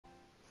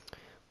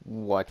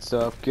What's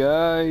up,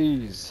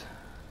 guys?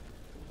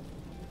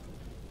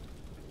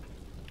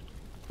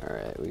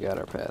 Alright, we got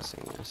our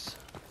passing this.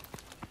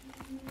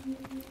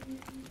 EXO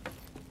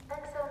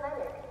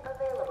medic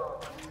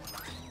available.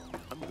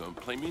 I'm gonna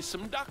play me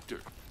some doctor.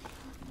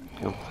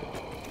 Oh.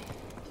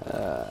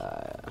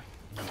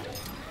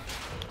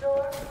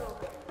 Door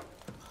open.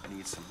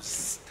 Need some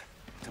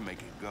to make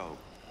it go.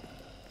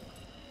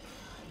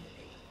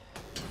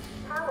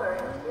 Power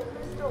has been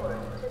restored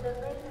to the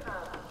main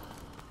hub.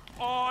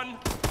 On.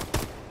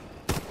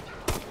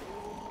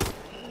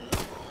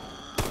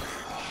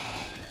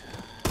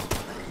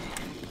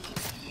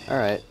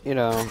 Alright, you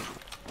know,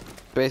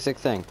 basic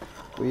thing.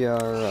 We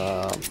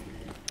are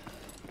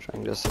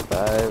trying to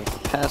survive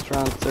past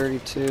round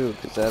 32,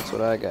 because that's what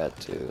I got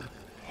to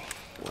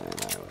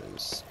when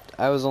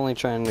I was only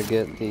trying to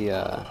get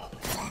the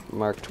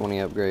Mark 20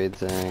 upgrade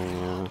thing,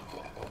 you know,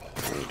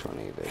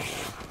 2020 vision.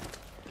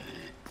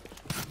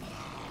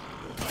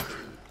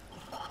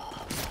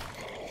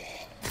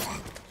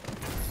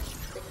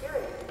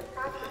 Security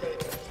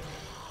activated.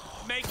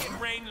 Make it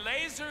rain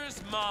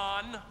lasers,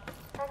 mon.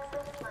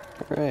 Access plan.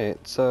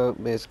 Alright, so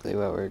basically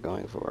what we're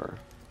going for.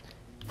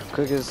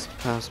 Quickest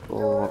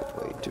possible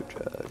way to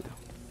jug.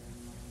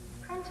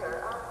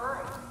 Printer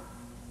online.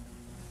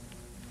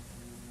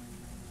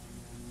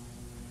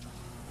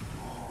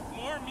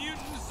 More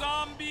mutant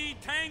zombie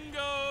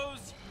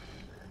tangos.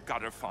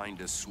 Gotta find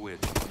a switch.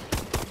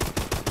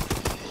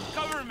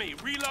 Cover me,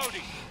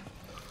 reloading.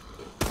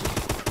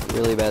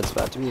 Really bad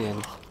spot to be in.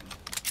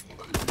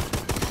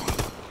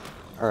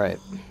 Alright.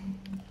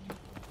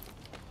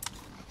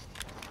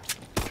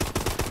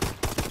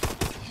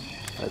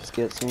 Let's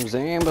get some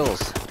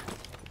Zambles.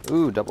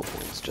 Ooh, double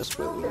points, just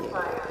what we need.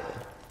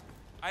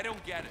 I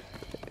don't get it.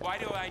 Why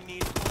do I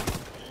need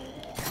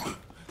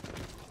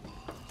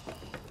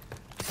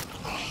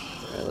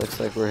Alright, looks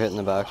like we're hitting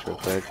the box real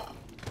quick.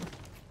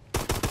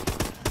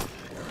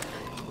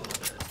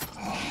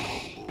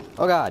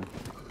 Oh god!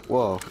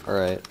 Whoa,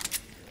 alright.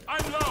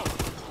 I'm low.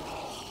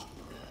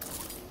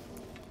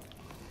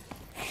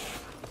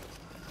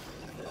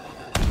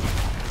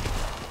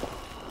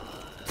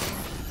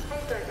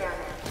 Hyper damage.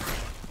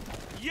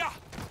 Yeah.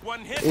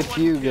 One hit, If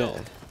one you kill.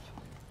 get...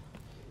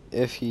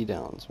 If he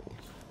downs me.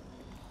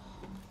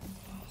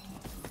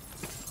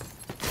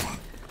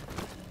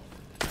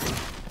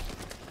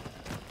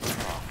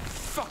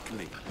 Fuck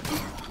me.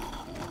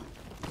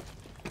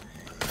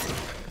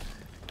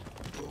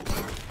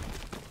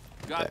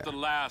 Got the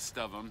last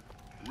of them.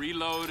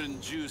 Reload and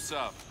juice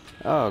up.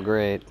 Oh,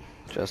 great.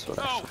 Just what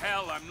I Oh should.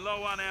 hell, I'm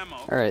low on ammo.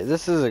 Alright,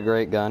 this is a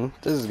great gun.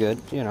 This is good.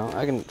 You know,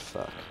 I can...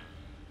 Fuck.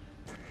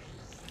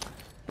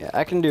 Yeah,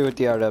 I can do with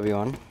the RW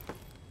one.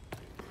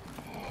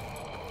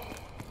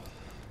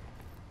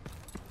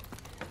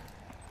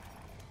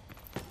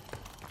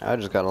 I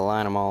just gotta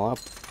line them all up.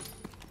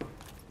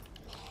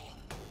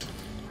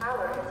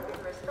 Power has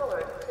been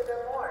restored to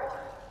the morgue.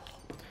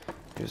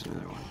 Here's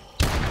another one.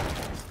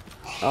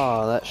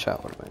 Oh, that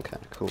shot would have been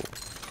kind of cool.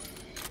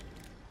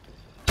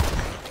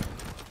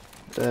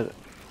 Dead.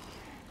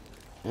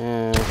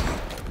 Yeah.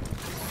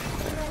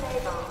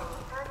 DNA bomb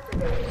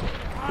activated.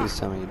 Please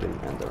tell me you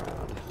didn't end the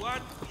round.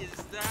 What is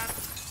that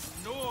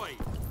noise?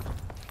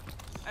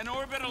 An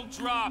orbital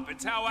drop.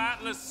 It's how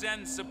Atlas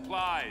sends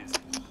supplies.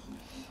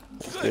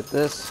 Let's get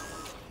this.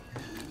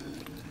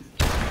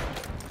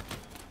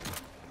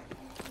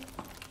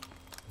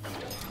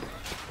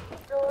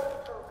 Door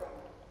open.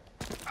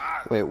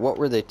 Wait, what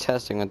were they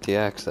testing with the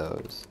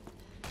EXOs?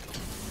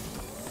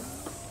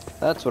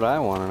 That's what I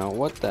want to know.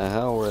 What the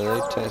hell were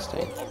they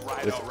testing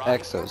with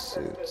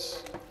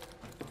exosuits?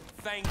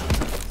 Thank you.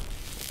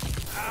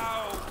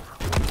 Ow.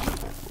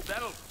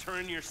 That'll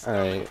turn your stomach.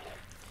 Alright.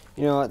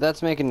 You know what?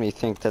 That's making me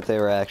think that they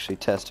were actually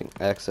testing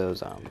exo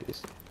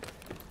zombies.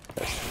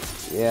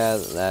 Yeah,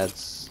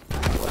 that's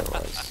what it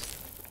was.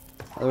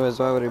 Otherwise,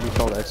 why would it be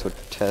called exo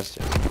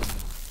testing?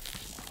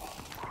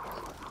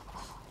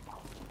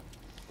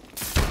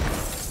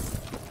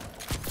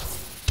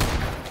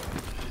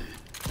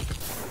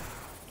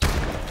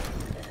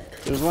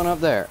 There's one up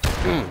there.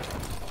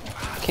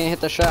 Can't hit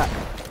the shot.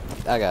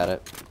 I got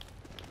it.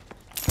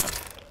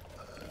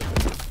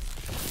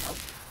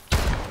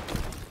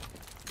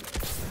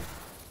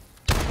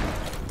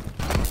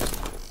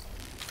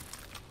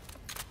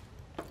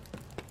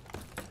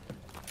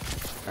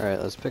 Alright,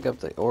 let's pick up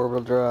the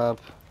orbital drop.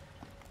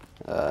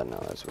 No,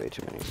 that's way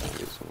too many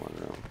zombies in one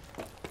room.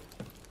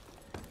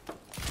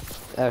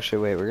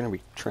 Actually, wait, we're gonna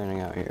be training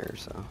out here,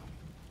 so.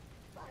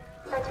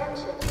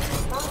 Attention.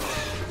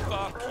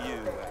 Fuck you,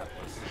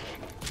 Atlas.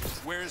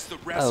 Where's the I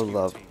rescue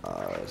love team?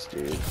 Oz,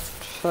 dude.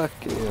 Fuck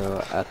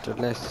you,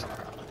 Atlas.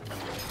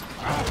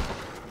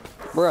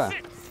 Bruh.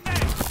 Upgrade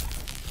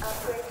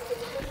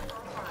station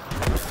online.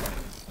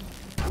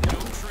 No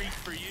treat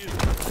for you.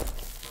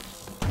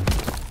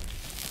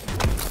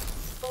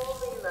 Full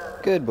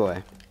reload. Good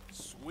boy.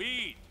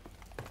 Sweet.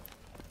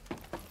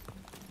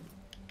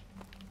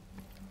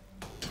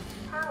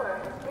 Power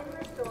has been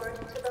restored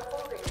to the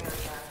holding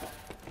area.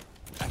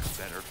 That's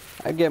better.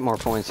 I'd get more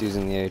points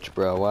using the H,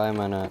 bro. Why am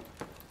I not?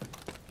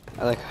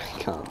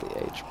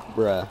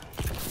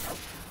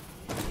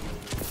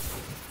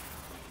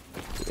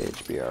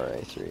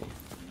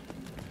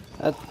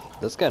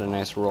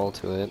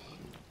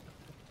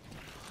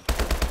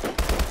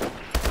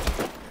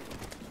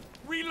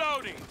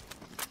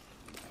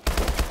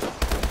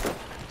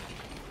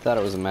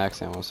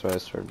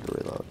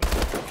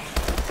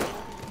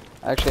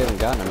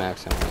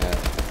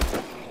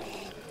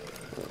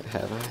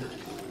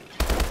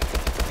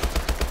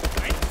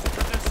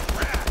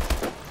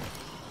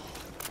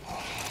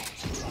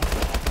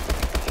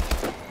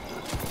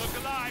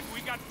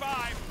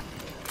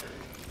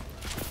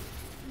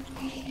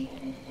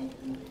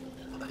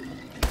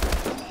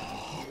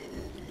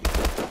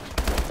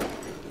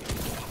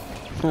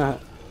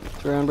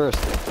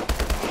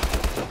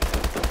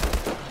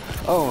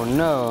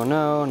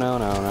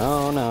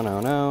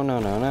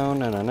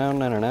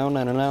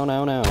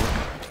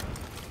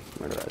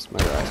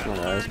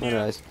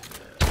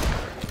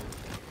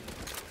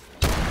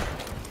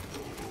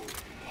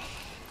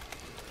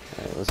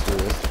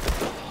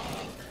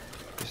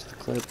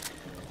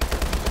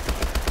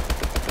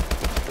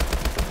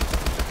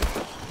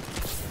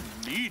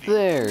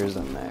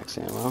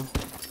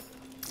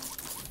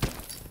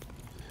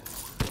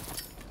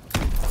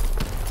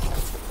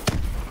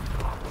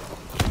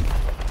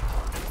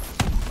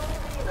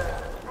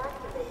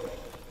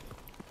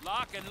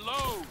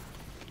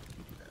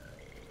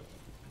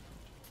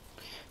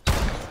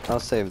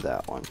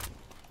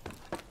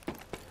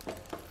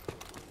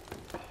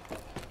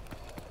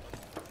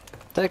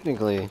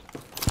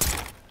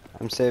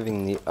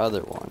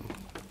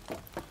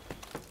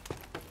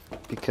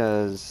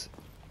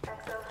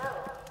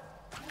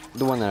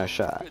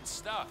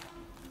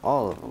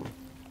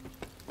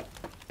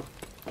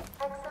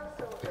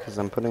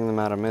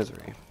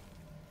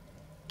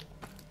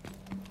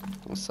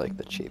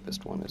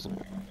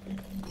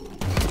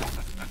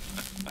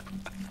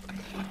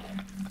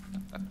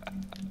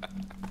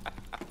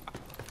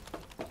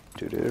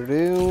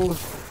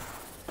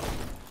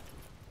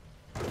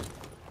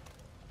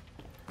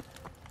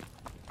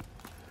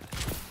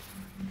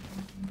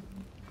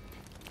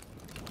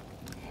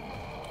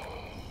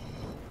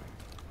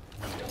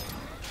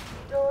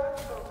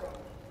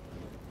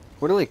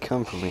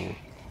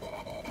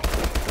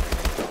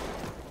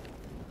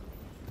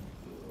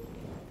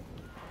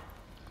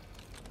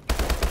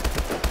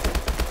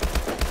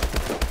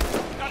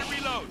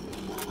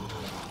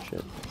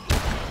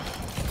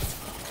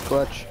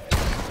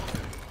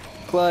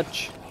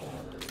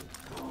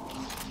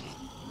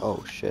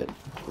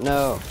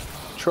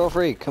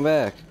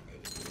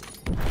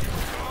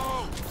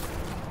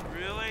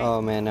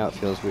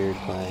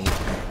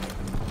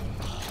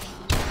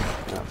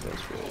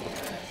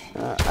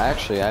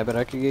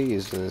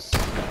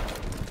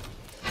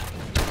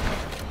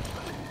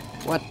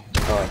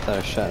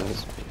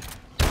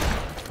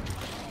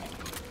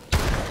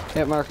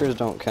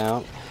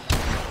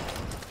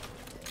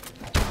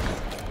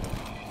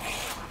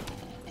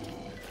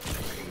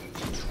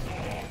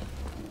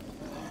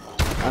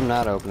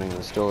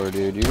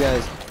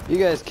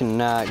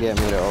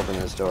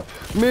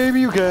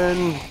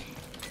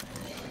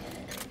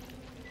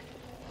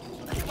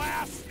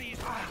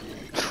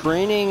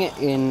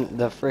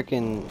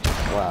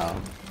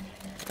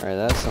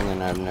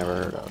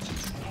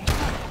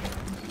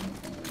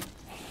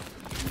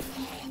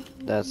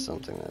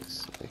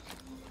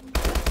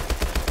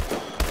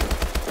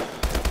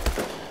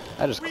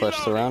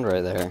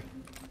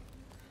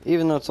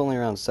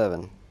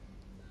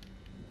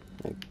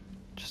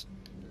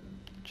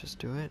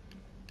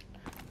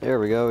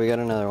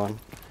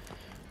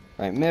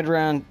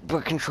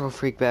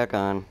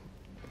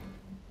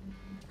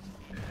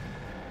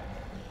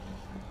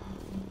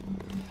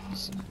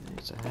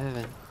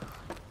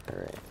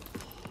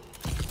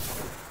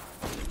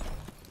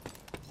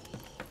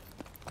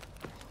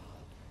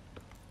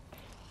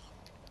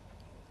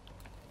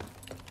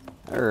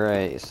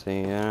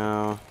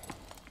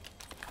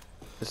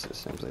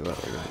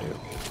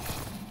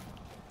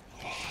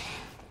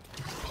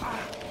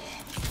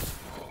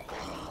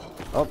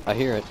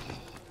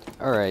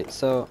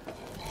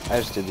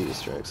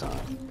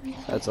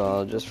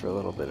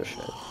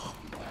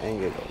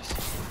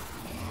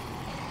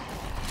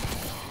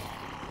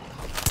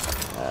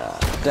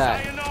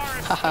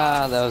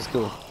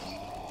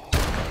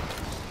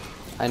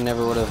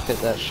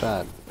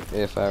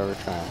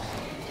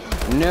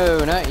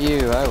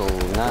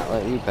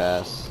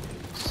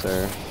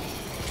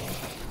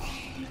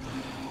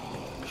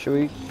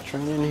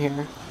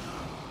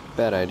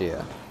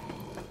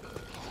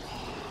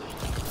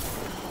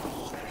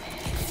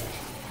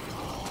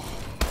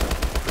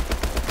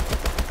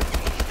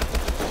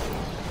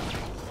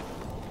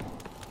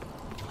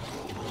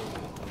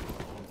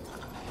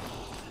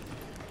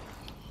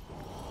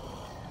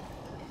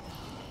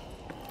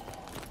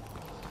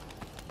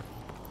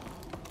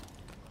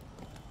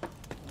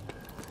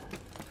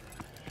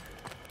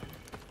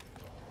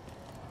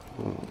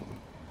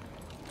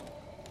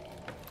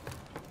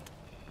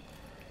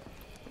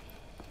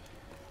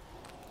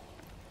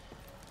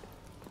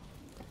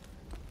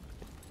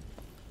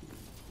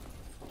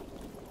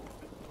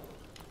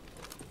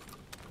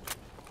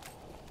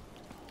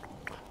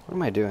 What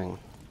am I doing?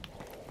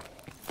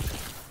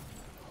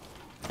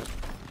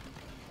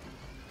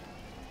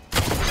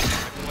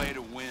 Play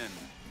to win.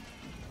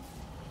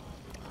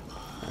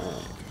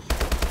 Alright.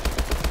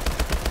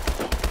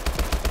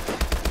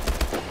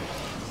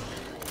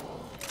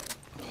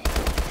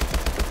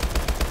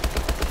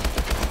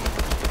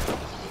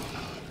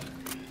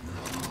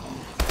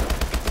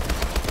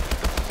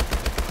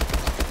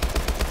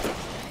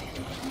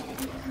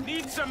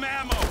 Need some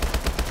ammo.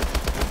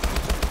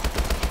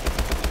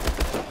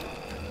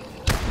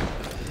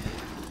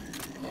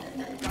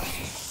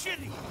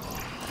 Shitty.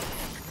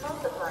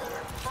 Multiplier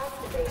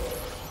activated.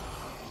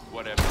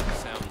 Whatever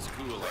sounds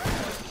cool, I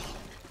guess.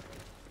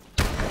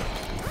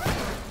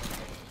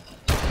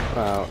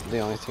 Wow, the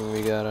only thing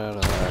we got out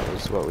of that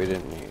was what we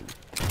didn't need.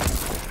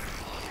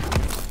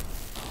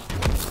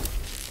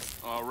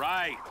 All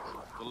right.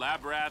 The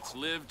lab rats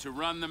live to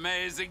run the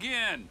maze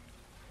again.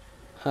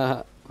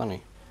 Haha,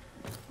 funny.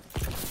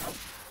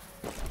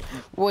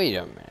 Wait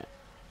a minute.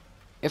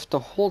 If the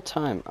whole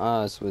time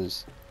Oz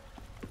was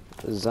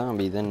a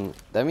zombie, then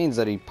that means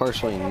that he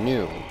partially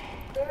knew.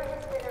 There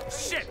has been a breach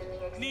Shit!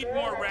 in the Need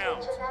more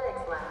rounds.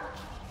 genetics lab.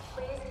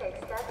 Please take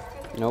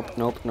steps to Nope,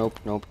 nope, nope,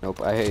 nope,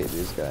 nope. I hate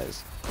these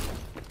guys.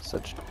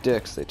 Such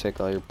dicks, they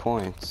take all your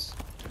points.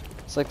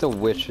 It's like the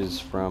witches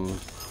from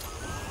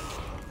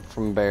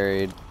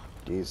Buried.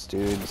 These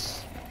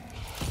dudes.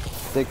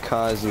 They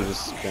cause you to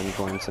spend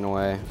points in a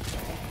way.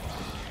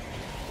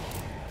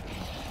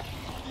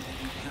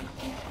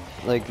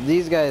 Like,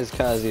 these guys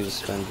cause you to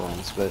spend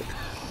points, but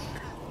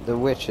the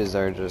witches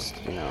are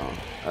just, you know,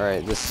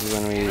 alright, this is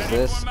when we use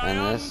this and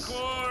this.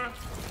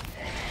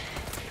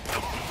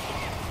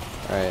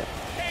 Alright.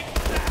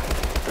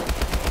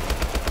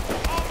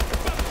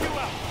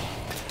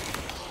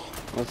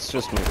 Let's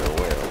just make our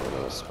way over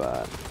to the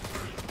spot.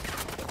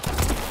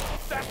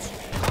 That's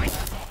right.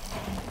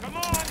 Come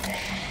on.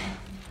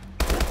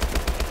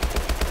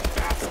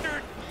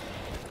 Bastard.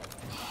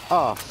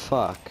 Oh,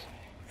 fuck.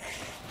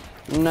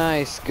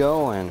 Nice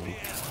going.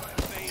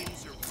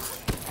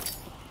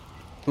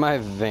 My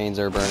veins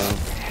are burning.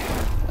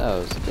 That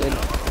was good.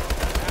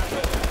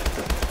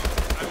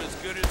 I'm as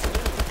good as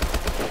new.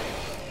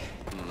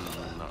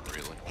 Not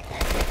really.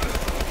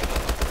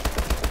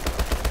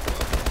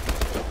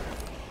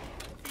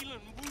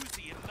 Feeling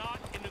woozy and not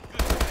in a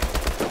good way.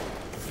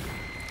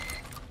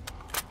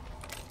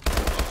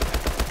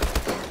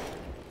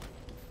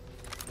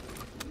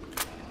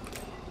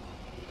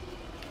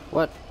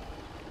 What?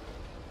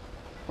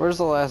 Where's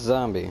the last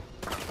zombie?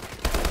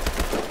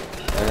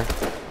 There.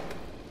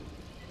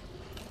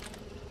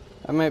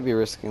 I might be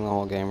risking the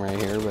whole game right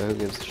here, but who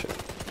gives a shit?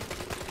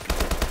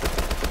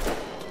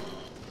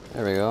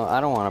 There we go.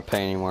 I don't want to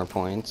pay any more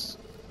points.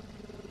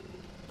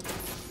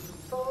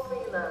 full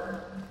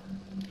reload.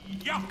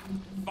 Yeah,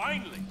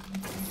 finally.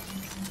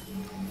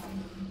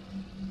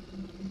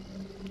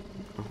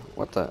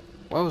 What the?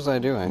 What was I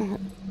doing?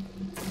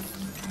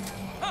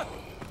 Huh.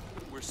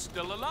 We're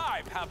still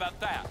alive. How about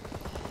that?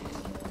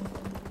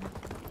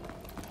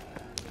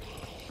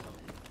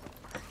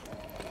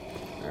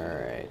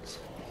 Alright.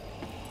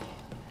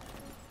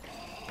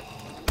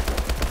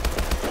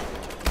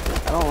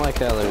 I don't like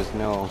how there's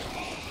no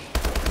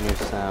new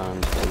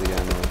sound to the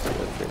gun once you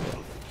upgrade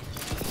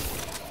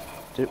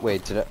it.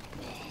 Wait, did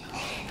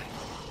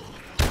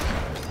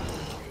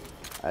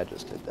I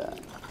just did that.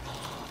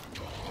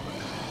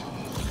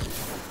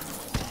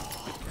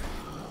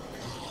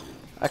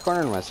 I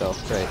cornered myself,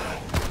 great.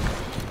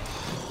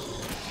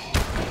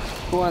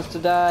 Who wants to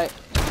die?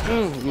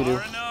 You do.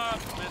 Far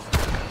enough,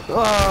 mister.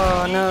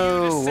 Oh Need you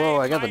no! to Whoa, save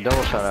I got the my double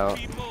ass, shot out.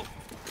 people.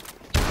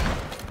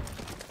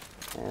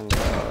 And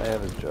I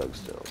have his jug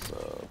still,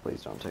 so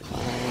please don't take my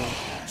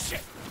hand.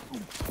 Shit.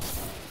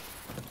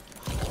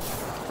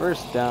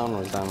 First down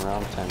was on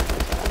round 10 for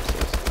the time,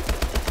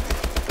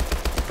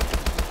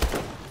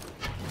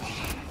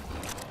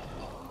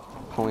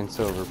 points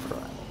over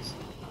prize.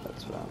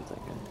 That's what I'm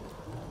thinking.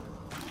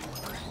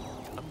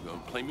 I'm gonna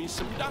play me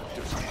some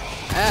doctors.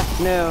 Ah,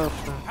 no!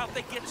 How'd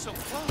they get so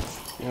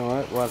close? You know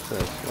what? Watch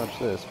this. Watch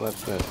this.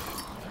 Watch this.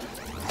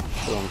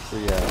 Show him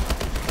 3 out.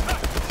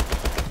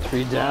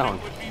 3 down.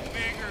 It would be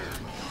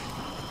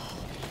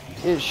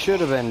bigger. It should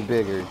have been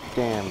bigger.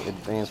 Damn,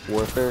 advanced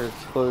warfare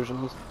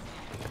explosions.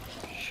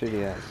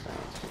 Shitty ass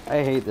sounds.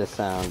 I hate the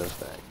sound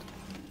effect.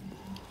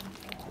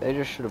 They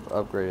just should have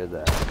upgraded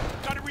that.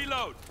 Gotta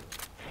reload.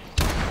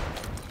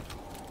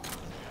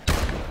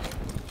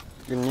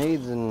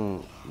 Grenades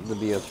in the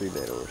B03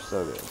 beta were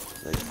so good.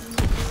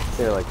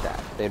 They're like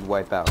that. They'd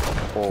wipe out the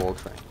whole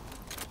train.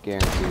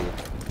 Guaranteed.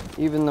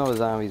 Even though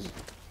zombies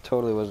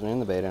totally wasn't in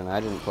the beta and I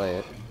didn't play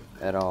it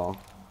at all.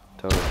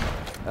 Totally.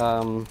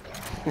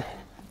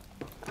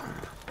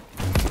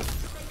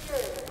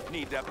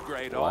 Need to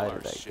upgrade all Why our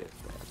did I shit. get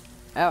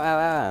that? Ow, ow,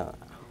 ow.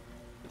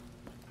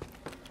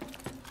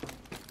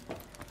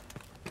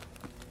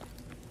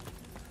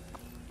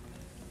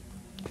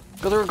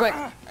 Go through quick.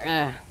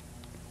 Ah.